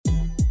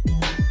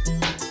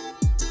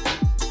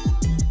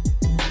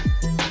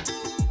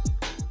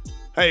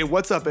Hey,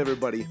 what's up,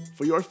 everybody?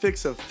 For your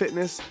fix of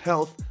fitness,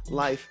 health,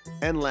 life,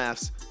 and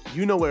laughs,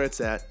 you know where it's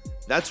at.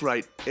 That's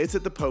right, it's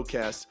at the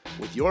podcast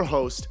with your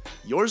host,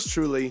 yours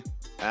truly,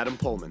 Adam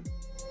Pullman.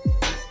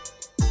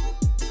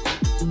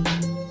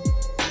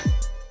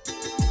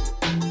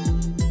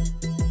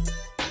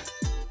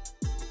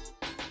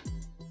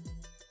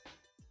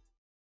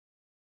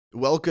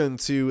 Welcome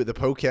to the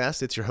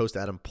podcast. It's your host,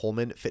 Adam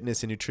Pullman,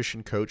 fitness and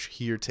nutrition coach,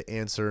 here to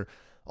answer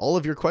all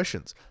of your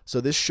questions. So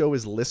this show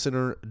is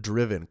listener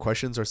driven.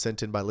 Questions are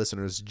sent in by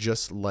listeners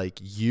just like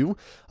you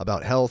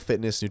about health,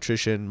 fitness,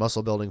 nutrition,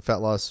 muscle building,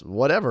 fat loss,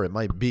 whatever it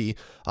might be.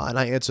 And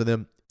I answer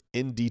them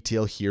in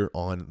detail here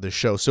on the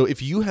show. So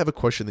if you have a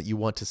question that you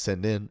want to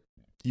send in,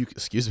 you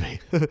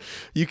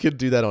could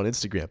do that on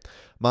Instagram.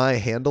 My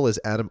handle is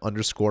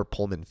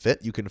Adam_PullmanFit.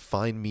 You can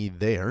find me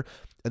there.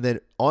 And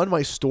then on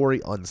my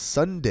story on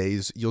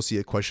Sundays, you'll see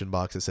a question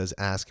box that says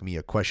ask me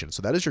a question.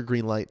 So that is your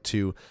green light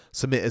to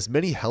submit as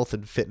many health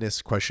and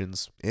fitness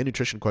questions and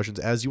nutrition questions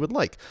as you would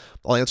like.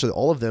 I'll answer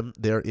all of them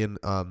there in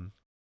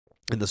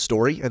the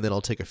story, and then I'll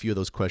take a few of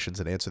those questions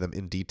and answer them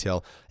in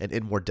detail and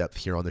in more depth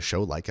here on the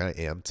show like I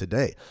am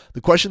today.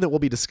 The question that we'll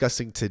be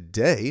discussing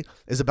today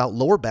is about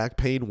lower back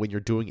pain when you're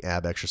doing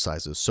ab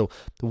exercises. So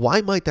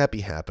why might that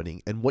be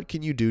happening, and what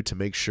can you do to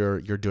make sure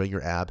you're doing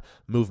your ab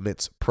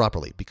movements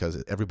properly?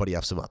 Because everybody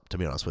F's them up, to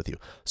be honest with you.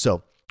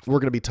 So we're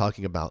going to be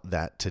talking about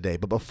that today.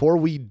 But before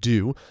we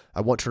do,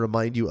 I want to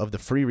remind you of the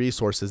free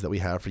resources that we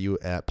have for you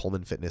at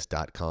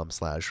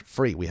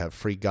pullmanfitness.com/free. We have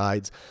free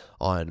guides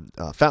on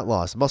fat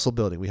loss, muscle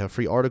building. We have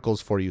free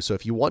articles for you. So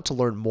if you want to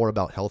learn more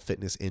about health,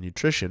 fitness, and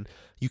nutrition,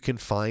 you can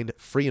find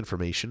free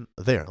information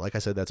there. Like I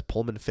said, that's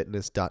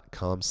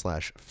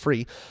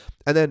pullmanfitness.com/free.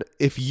 And then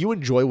if you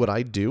enjoy what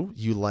I do,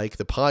 you like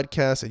the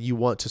podcast, and you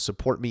want to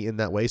support me in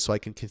that way so I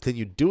can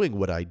continue doing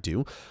what I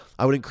do,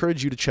 I would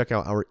encourage you to check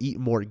out our Eat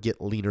More,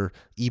 Get Leaner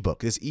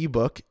ebook. This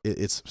ebook,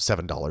 it's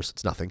 $7.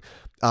 It's nothing.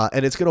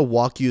 And it's going to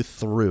walk you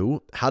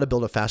through how to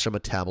build a faster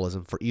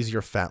metabolism for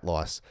easier fat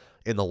loss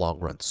in the long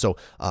run. So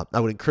I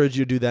would encourage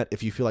you to do that.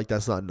 If you feel like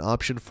that's not an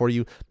option for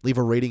you, leave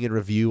a rating and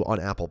review on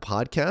Apple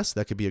Podcasts.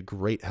 That could be a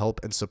great help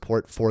and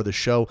support for the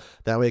show.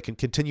 That way I can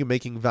continue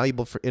making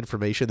valuable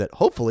information that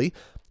hopefully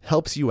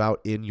helps you out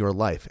in your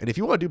life. And if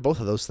you want to do both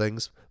of those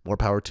things, more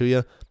power to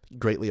you.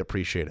 Greatly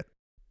appreciate it.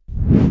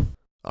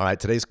 All right,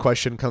 today's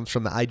question comes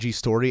from the IG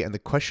story, and the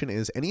question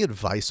is, any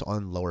advice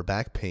on lower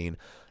back pain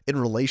in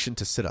relation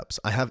to sit-ups?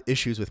 I have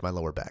issues with my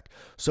lower back.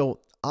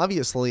 So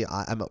obviously,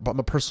 I'm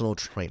a personal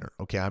trainer.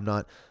 Okay, I'm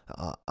not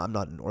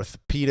an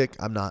orthopedic.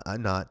 I'm not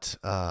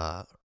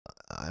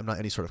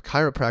any sort of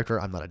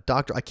chiropractor. I'm not a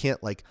doctor. I can't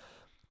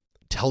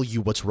tell you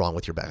what's wrong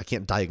with your back. I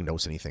can't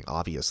diagnose anything,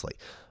 obviously.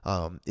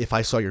 If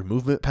I saw your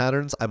movement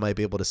patterns, I might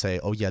be able to say,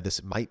 oh yeah,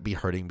 this might be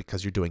hurting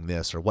because you're doing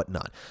this or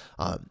whatnot.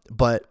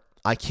 But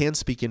I can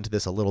speak into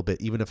this a little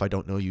bit, even if I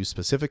don't know you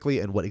specifically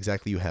and what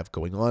exactly you have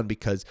going on,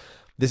 because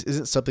this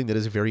isn't something that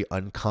is very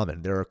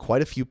uncommon. There are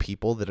quite a few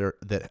people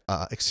that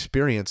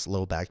experience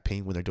low back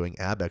pain when they're doing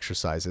ab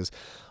exercises.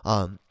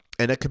 And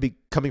that could be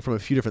coming from a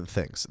few different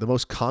things. The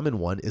most common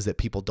one is that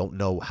people don't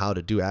know how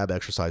to do ab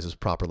exercises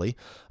properly.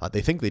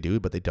 They think they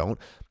do, but they don't.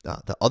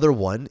 The other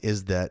one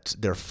is that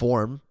their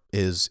form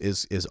is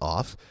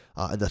off.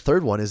 And the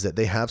third one is that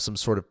they have some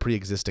sort of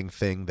pre-existing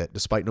thing that,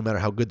 despite no matter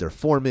how good their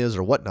form is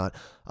or whatnot,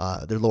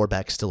 their lower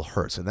back still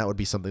hurts. And that would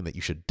be something that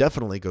you should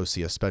definitely go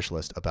see a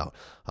specialist about,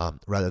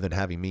 rather than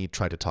having me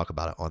try to talk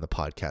about it on the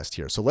podcast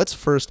here. So let's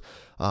first,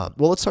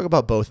 let's talk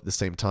about both at the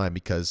same time,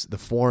 because the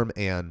form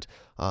and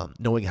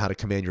knowing how to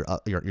command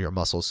your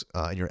muscles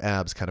and your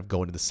abs kind of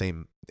go into the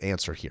same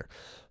answer here.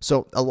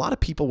 So a lot of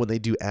people, when they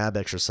do ab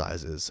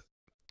exercises,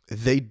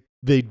 they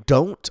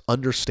don't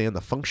understand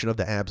the function of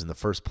the abs in the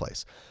first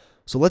place.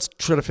 So let's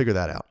try to figure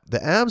that out.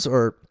 The abs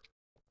are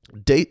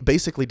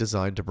basically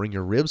designed to bring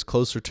your ribs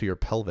closer to your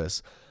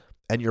pelvis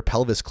and your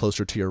pelvis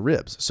closer to your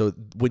ribs. So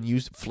when you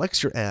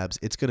flex your abs,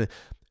 it's going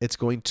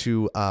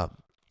to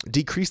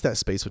decrease that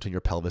space between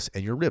your pelvis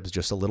and your ribs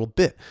just a little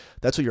bit.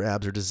 That's what your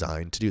abs are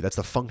designed to do. That's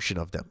the function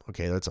of them.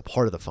 Okay, that's a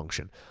part of the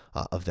function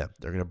of them.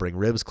 They're going to bring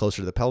ribs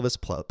closer to the pelvis,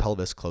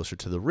 pelvis closer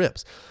to the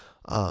ribs.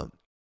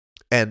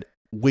 And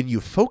when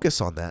you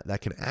focus on that,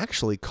 that can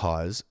actually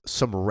cause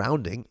some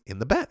rounding in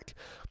the back.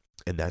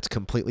 And that's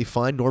completely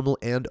fine, normal,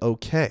 and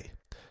okay.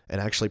 And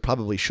actually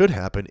probably should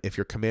happen if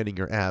you're commanding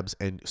your abs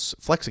and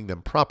flexing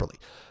them properly.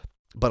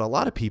 But a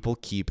lot of people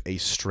keep a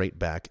straight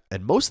back,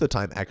 and most of the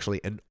time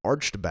actually an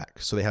arched back.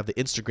 So they have the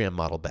Instagram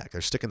model back.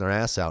 They're sticking their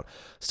ass out,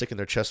 sticking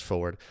their chest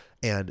forward,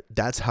 and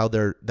that's how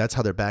their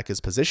back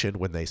is positioned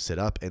when they sit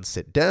up and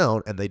sit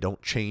down, and they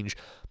don't change.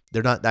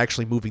 They're not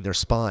actually moving their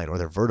spine or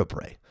their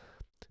vertebrae.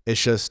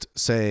 It's just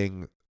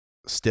saying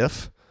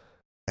stiff,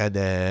 and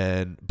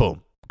then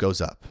boom,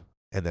 goes up,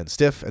 and then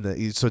stiff, and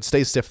then so it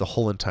stays stiff the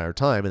whole entire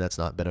time, and that's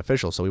not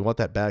beneficial. So we want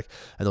that back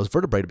and those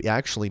vertebrae to be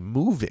actually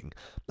moving,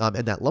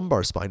 and that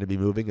lumbar spine to be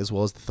moving, as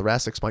well as the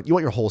thoracic spine. You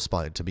want your whole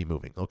spine to be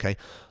moving, okay?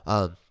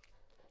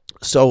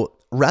 So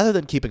rather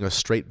than keeping a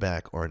straight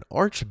back or an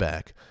arch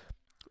back,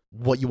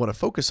 what you want to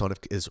focus on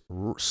is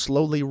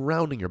slowly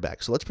rounding your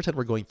back. So let's pretend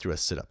we're going through a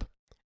sit-up,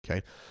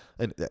 okay?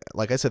 And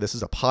like I said, this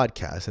is a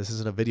podcast. This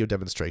isn't a video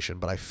demonstration,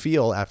 but I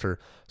feel after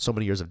so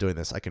many years of doing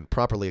this, I can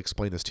properly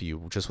explain this to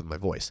you just with my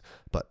voice.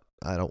 But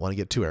I don't want to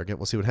get too arrogant.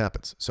 We'll see what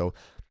happens. So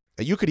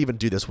you could even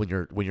do this when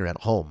you're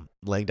at home,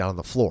 laying down on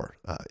the floor.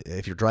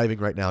 If you're driving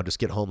right now, just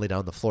get home, lay down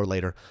on the floor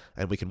later,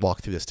 and we can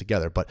walk through this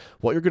together. But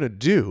what you're going to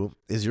do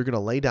is you're going to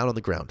lay down on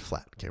the ground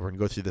flat. Okay, we're going to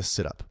go through this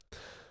sit-up.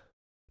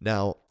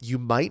 Now, you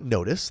might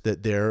notice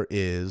that there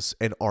is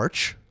an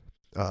arch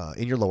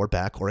in your lower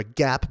back or a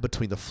gap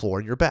between the floor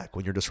and your back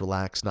when you're just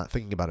relaxed, not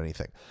thinking about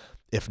anything.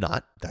 If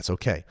not, that's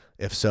okay.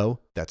 If so,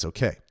 that's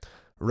okay.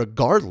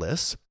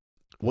 Regardless,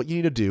 what you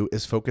need to do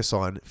is focus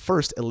on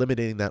first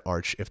eliminating that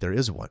arch if there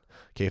is one.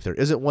 Okay, if there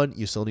isn't one,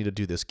 you still need to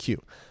do this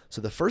cue.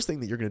 So the first thing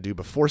that you're going to do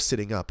before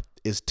sitting up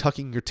is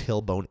tucking your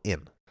tailbone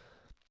in.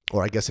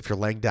 Or I guess if you're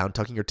laying down,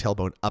 tucking your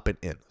tailbone up and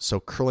in. So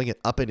curling it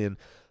up and in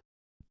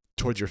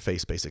towards your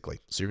face,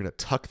 basically. So you're going to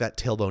tuck that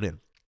tailbone in,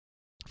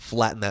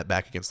 flatten that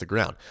back against the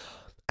ground.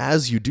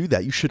 As you do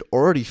that, you should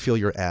already feel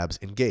your abs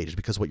engaged,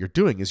 because what you're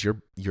doing is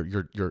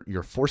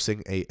you're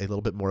forcing a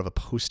little bit more of a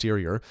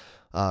posterior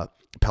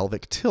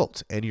pelvic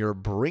tilt, and you're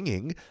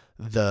bringing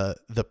the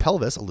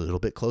pelvis a little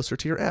bit closer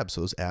to your abs.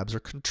 So those abs are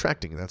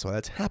contracting, and that's why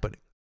that's happening.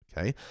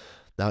 Okay.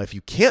 Now, if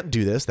you can't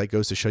do this, that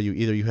goes to show you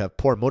either you have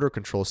poor motor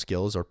control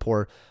skills or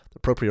poor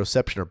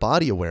proprioception or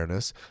body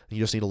awareness, and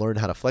you just need to learn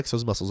how to flex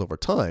those muscles over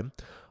time,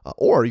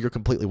 or you're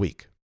completely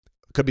weak.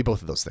 Could be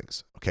both of those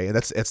things, okay? And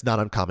it's not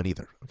uncommon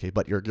either, okay?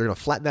 But you're going to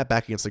flatten that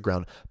back against the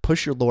ground,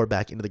 push your lower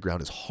back into the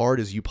ground as hard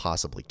as you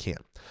possibly can.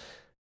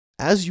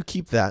 As you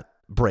keep that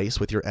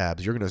brace with your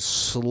abs, you're going to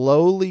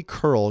slowly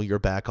curl your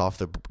back off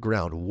the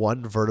ground,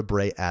 one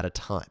vertebrae at a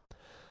time,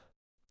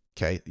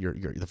 okay?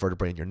 The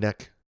vertebrae in your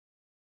neck,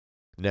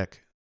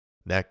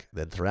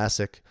 then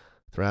thoracic.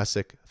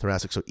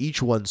 So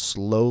each one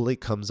slowly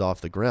comes off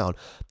the ground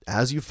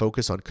as you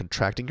focus on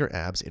contracting your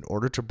abs in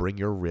order to bring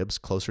your ribs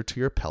closer to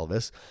your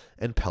pelvis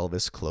and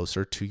pelvis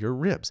closer to your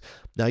ribs.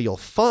 Now you'll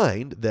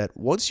find that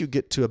once you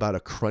get to about a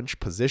crunch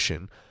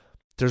position,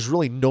 there's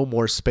really no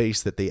more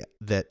space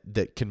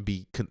that can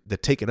be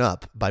taken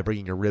up by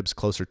bringing your ribs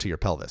closer to your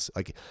pelvis.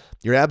 Like,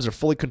 your abs are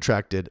fully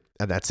contracted,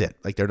 and that's it.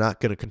 Like, they're not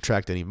going to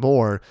contract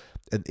anymore.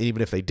 And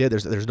even if they did,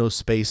 there's no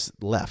space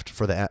left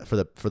for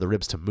the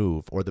ribs to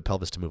move or the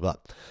pelvis to move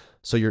up.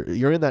 So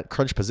you're in that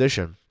crunch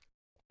position,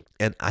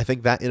 and I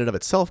think that in and of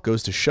itself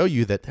goes to show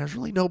you that there's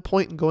really no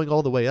point in going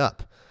all the way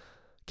up.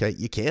 Okay,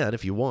 you can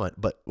if you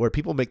want, but where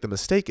people make the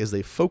mistake is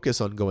they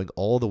focus on going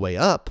all the way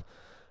up,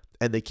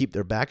 and they keep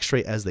their back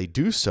straight as they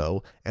do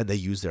so, and they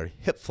use their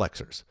hip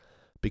flexors,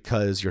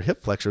 because your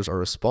hip flexors are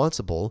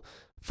responsible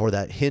for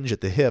that hinge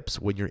at the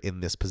hips when you're in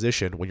this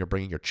position, when you're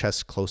bringing your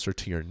chest closer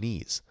to your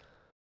knees.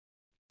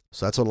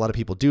 So that's what a lot of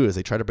people do, is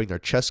they try to bring their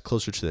chest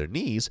closer to their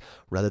knees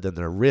rather than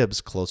their ribs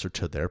closer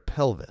to their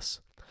pelvis.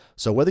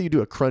 So whether you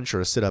do a crunch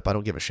or a sit-up, I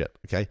don't give a shit,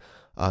 okay?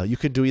 You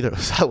can do either.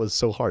 That was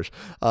so harsh.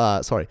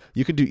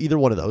 You can do either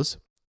one of those,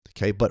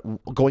 okay? But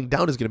going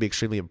down is going to be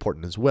extremely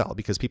important as well,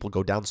 because people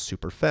go down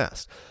super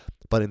fast.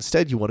 But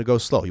instead, you want to go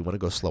slow. You want to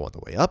go slow on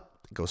the way up,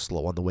 go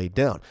slow on the way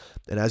down.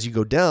 And as you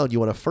go down, you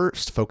want to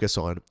first focus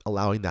on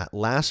allowing that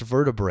last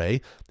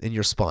vertebrae in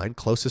your spine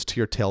closest to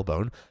your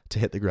tailbone to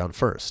hit the ground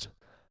first.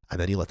 And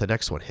then you let the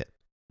next one hit.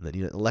 And then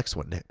you let the next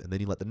one hit. And then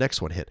you let the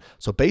next one hit.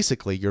 So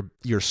basically,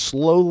 you're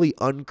slowly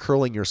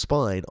uncurling your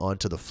spine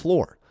onto the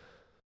floor.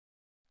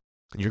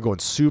 And you're going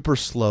super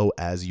slow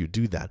as you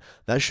do that.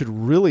 That should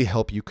really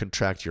help you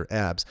contract your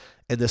abs.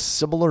 And the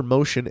similar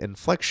motion and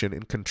flexion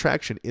and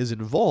contraction is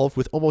involved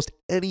with almost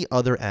any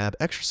other ab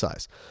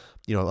exercise.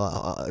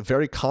 A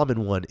very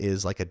common one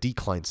is like a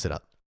decline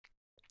sit-up.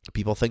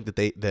 People think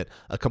that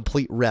a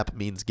complete rep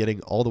means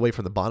getting all the way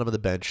from the bottom of the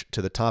bench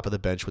to the top of the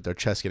bench with their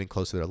chest getting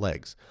close to their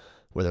legs,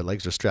 where their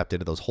legs are strapped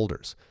into those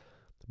holders.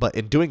 But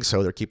in doing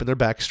so, they're keeping their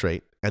back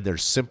straight, and they're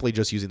simply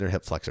just using their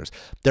hip flexors.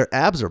 Their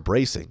abs are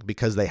bracing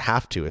because they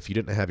have to. If you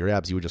didn't have your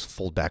abs, you would just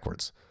fold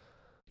backwards.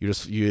 You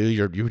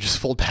would just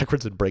fold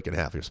backwards and break in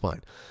half your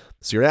spine.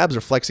 So your abs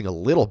are flexing a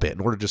little bit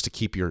in order just to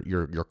keep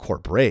your core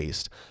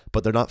braced,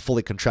 but they're not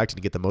fully contracting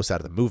to get the most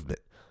out of the movement.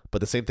 But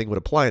the same thing would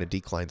apply in a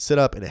decline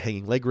sit-up and a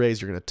hanging leg raise.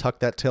 You're going to tuck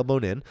that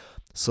tailbone in,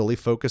 slowly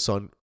focus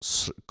on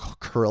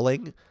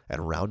curling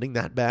and rounding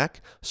that back,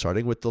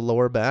 starting with the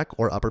lower back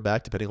or upper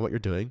back, depending on what you're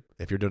doing.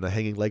 If you're doing a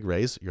hanging leg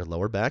raise, your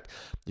lower back,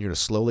 you're going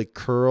to slowly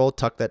curl,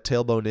 tuck that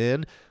tailbone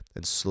in,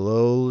 and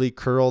slowly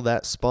curl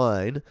that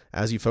spine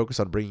as you focus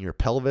on bringing your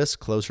pelvis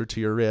closer to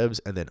your ribs,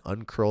 and then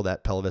uncurl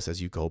that pelvis as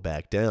you go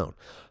back down.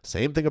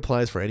 Same thing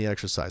applies for any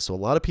exercise. So a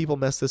lot of people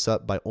mess this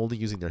up by only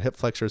using their hip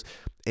flexors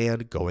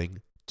and going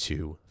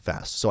too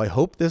fast. So I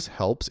hope this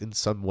helps in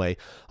some way.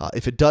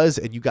 If it does,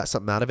 and you got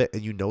something out of it,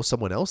 and you know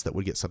someone else that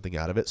would get something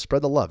out of it,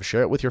 spread the love.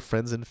 Share it with your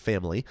friends and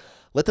family.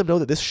 Let them know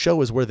that this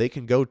show is where they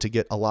can go to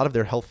get a lot of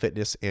their health,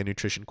 fitness, and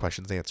nutrition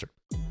questions answered.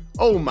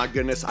 Oh my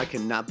goodness, I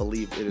cannot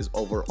believe it is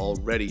over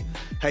already.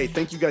 Hey,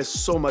 thank you guys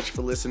so much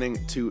for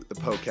listening to the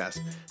podcast.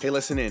 Hey,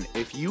 listen in.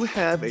 If you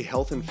have a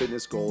health and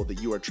fitness goal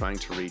that you are trying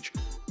to reach,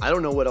 I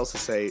don't know what else to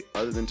say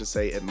other than to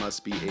say it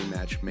must be a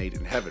match made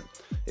in heaven.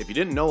 If you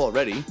didn't know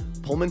already,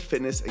 Pullman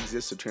Fitness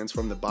exists to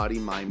transform the body,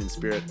 mind, and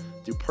spirit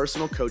through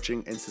personal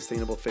coaching and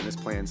sustainable fitness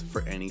plans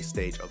for any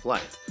stage of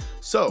life.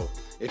 So,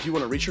 if you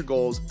want to reach your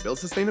goals, build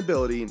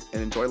sustainability,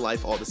 and enjoy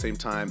life all at the same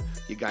time,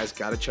 you guys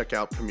got to check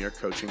out Premier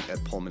Coaching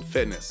at Pullman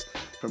Fitness.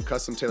 From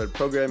custom tailored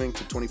programming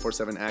to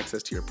 24/7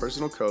 access to your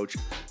personal coach,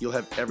 you'll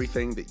have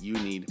everything that you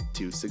need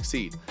to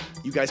succeed.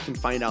 You guys can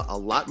find out a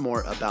lot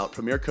more about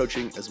Premier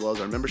Coaching as well as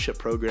our membership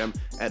program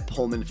at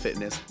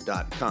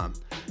pullmanfitness.com.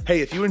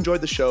 Hey, if you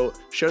enjoyed the show,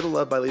 share the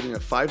love by leaving a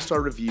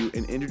 5-star review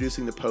and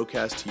introducing the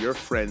podcast to your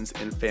friends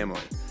and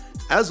family.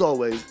 As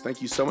always,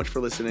 thank you so much for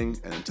listening,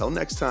 and until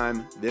next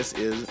time, this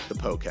is the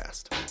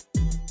Podcast.